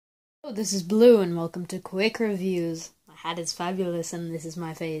This is Blue, and welcome to Quick Reviews. My hat is fabulous, and this is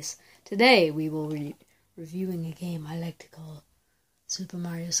my face. Today, we will be reviewing a game I like to call Super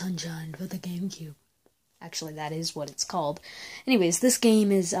Mario Sunshine for the GameCube. Actually, that is what it's called. Anyways, this game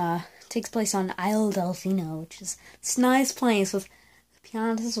takes place on Isle Delfino, which is this nice place with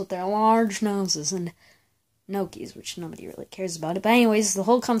piranhas with their large noses and Nokis, which nobody really cares about it. But anyways, the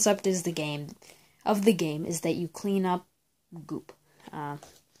whole concept is the game is that you clean up goop.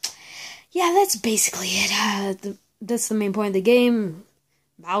 Yeah, that's basically it. That's the main point of the game.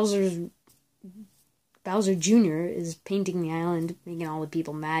 Bowser Jr. is painting the island, making all the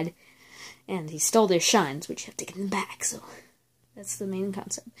people mad, and he stole their shines, which you have to get them back, so that's the main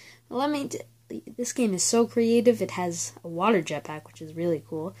concept. This game is so creative. It has a water jetpack, which is really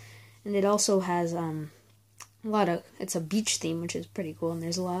cool, and it also has it's a beach theme, which is pretty cool, and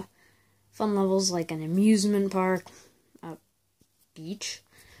there's a lot of fun levels, like an amusement park, a beach,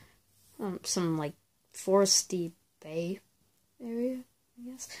 some like foresty bay area, I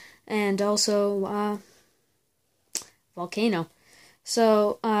guess, and also volcano.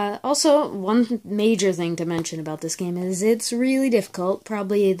 So also one major thing to mention about this game is it's really difficult.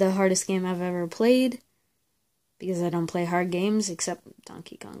 Probably the hardest game I've ever played, because I don't play hard games except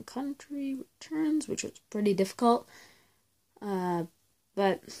Donkey Kong Country Returns, which was pretty difficult.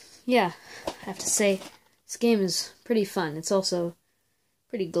 But yeah, I have to say this game is pretty fun. It's also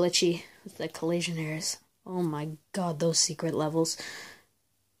pretty glitchy with the collision errors. Oh my god, those secret levels.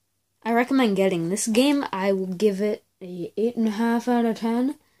 I recommend getting this game. I will give it a 8.5 out of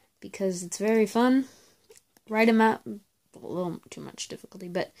 10 because it's very fun. Right amount, a little too much difficulty,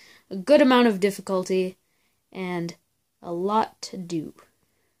 but a good amount of difficulty and a lot to do.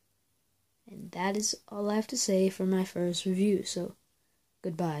 And that is all I have to say for my first review. So,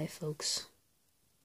 goodbye, folks.